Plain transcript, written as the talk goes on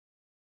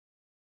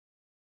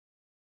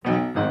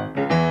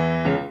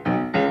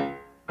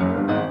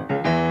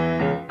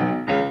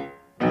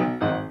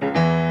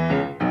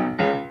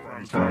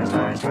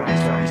Trying to sell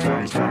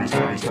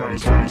a milli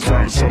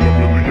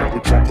out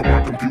the trunk of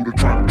my computer.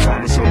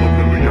 Trying to sell a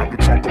milli out the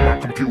trunk of my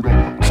computer.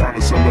 Trying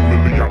to sell a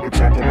milli out the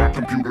trunk of my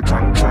computer.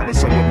 Trying to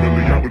sell a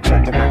milli out the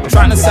trunk of my computer.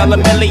 Trying to sell a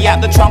milli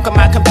out the trunk of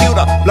my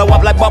computer. Blow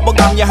up like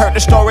bubblegum, you heard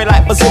the story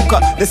like bazooka.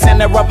 The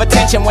center of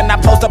attention when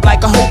I post up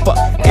like a hooper.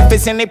 If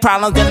it's any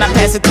problems, then I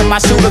pass it to my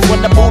shooters.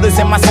 When the boot is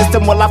in my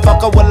system, will I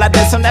fuck or will I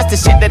diss them? That's the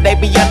shit that they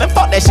be yelling.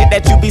 Fuck that shit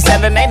that you be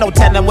selling. Ain't no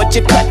telling what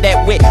you cut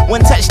that with.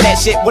 Wouldn't touch that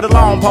shit with a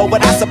long pole,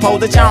 but I suppose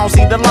that y'all don't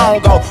see the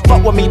long go.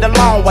 Fuck with me the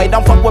long way,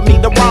 don't fuck with me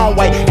the wrong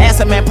way.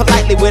 Answer man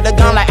politely with a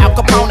gun like Al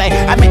Capone.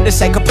 I meant to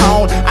say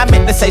Capone, I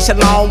meant to say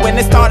Shalom. When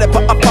it started,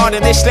 but a part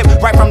of this slip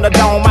right from the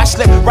dome. I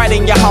slip right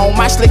in your home,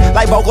 I slip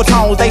like vocal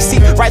tones. They see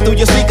right through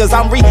your speakers.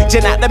 I'm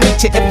reaching out to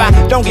meet you. If I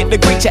don't get to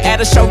greet you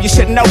at a show, you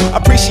should know.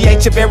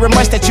 Appreciate you very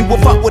much that you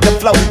will fuck with the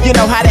flow. You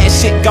know how that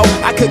shit go.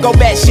 I could go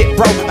bad shit,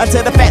 bro.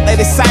 Until the fact that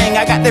it's sang,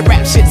 I got the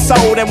rap shit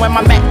sold. And when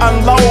my Mac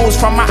unloads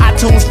from my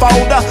iTunes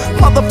folder,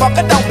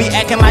 motherfucker, don't be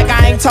acting like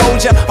I ain't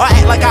told you, or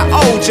act like I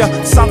owed you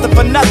something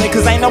for nothing.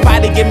 Cause ain't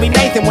nobody give me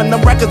Nathan when the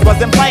records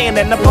wasn't playing.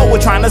 And the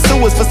poet trying to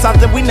sue us for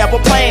something we never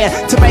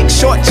planned. To make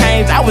short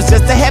change, I was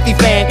just a heavy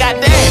fan.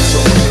 Goddamn.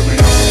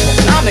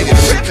 Y'all niggas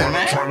trippin',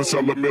 man. Trying to sell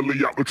a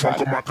milli out the trunk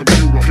of my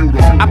computer.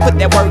 I put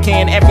that work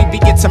in, every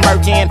beat gets a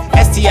murk in.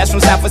 STS from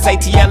Southwest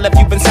ATL if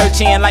you been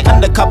searching. Like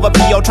undercover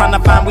PO trying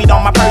to find weed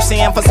on my person.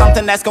 For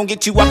something that's gonna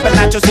get you up and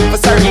out your seat for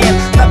certain.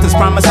 Nothing's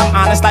promised, I'm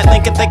honest like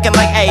Lincoln thinking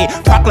like A.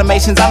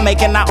 Proclamations I'm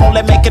making, not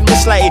only making me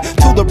slave.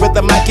 To the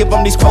rhythm I give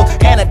them these quotes,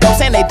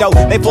 anecdotes and they dope.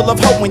 They full of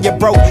hope when you're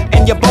broke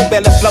and your boat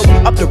belly float.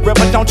 Up the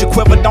river, don't you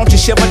quiver, don't you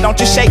shiver, don't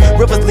you shake.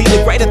 Rivers lead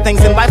to greater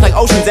things in life like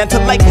oceans and to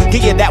lakes.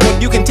 Give you that one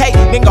you can take,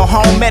 then go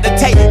home,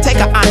 meditate. Take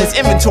an honest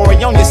inventory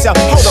on yourself.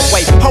 Hold up,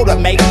 wait, hold up,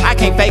 mate. I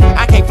can't fake,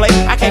 I can't flake,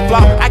 I can't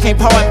flop, I can't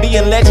poet.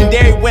 Being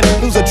legendary, win,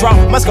 lose or draw,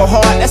 must go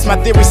hard. That's my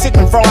theory, sick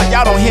and fraud.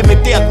 Y'all don't hear me,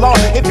 dear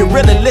Lord. If you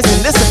really listen,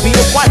 this'll be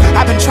the one.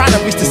 I've been trying to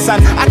reach the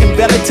sun. I can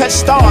barely touch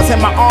stars, and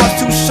my arms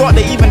too short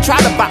to even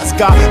try to box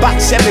God.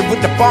 Box Chevy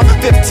with the bar,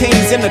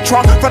 15s in the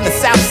trunk. From the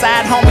south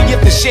side, homie, if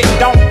the shit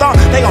don't thump,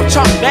 they gon'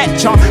 chunk that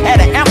chunk at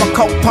an ammo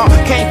coat pump.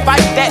 Can't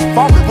fight that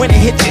funk when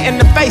it hit you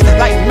in the face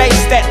like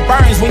mace that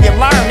burns. When you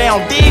learn, they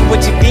don't dig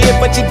what you did,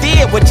 but you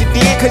did what you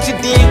did, cause you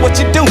did what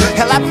you do.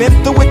 Hell, I've been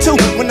through it too.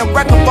 When the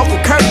record vocal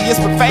courteous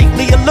but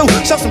faintly aloof.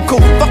 Show some cool,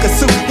 fuck a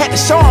suit. Had to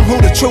show them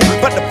who the truth.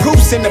 But the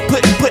proof's in the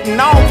putting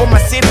on for my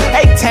city.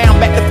 A-town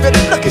back to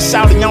Philly, looking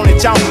shouty on the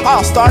John.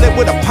 All started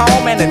with a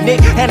poem and a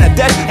nick and a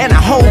dutch and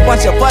a whole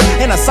bunch of buzz.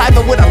 In a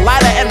cipher with a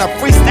lighter and a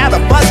freestyle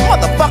buzz.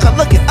 Motherfucker,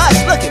 look at us,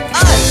 look at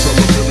us.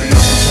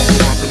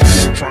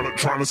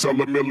 Trying to sell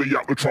a milli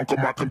out the trunk of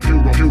my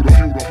computer.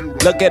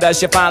 Look at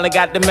us, you finally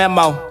got the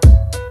memo.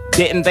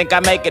 Didn't think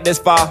I'd make it this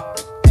far.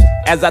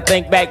 As I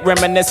think back,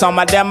 reminisce on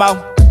my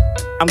demo.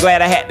 I'm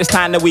glad I had this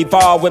time to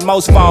evolve. When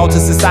most fall to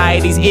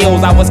society's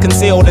ills, I was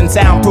concealed in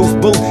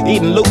soundproof booth,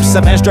 eating loops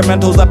of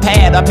instrumentals, a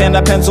pad, a pen,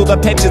 a pencil, the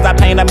pictures I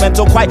paint a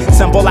mental, quite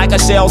simple like a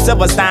shell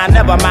Silverstein.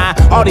 Never mind,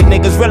 all these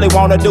niggas really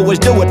wanna do is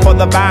do it for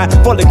the vine.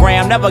 Fully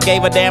gram, never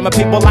gave a damn if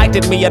people liked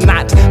it me or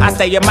not. I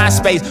stay in my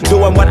space,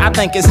 doing what I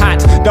think is hot.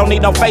 Don't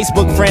need no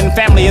Facebook friend,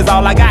 family is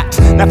all I got.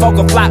 Now folk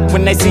will flop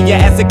when they see you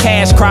as a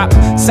cash crop.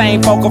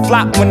 Same folk will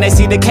flop when they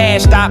see the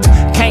cash stop.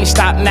 Can't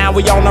stop now,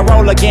 we on the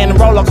roll again.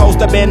 Roller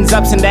coaster bends,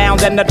 ups and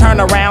downs, and the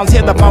turnarounds.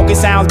 Hear the funky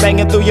sounds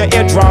banging through your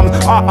eardrums.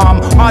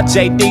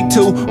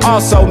 RJD2,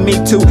 also me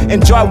too.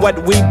 Enjoy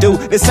what we do.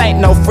 This ain't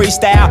no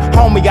freestyle.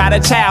 Homie got a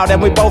child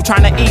and we both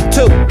trying to eat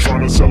too.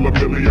 Trying to sell a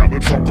milli out the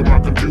trunk of my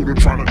computer.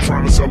 Trying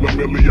to sell a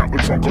milli out the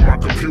trunk of my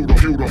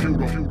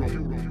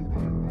computer.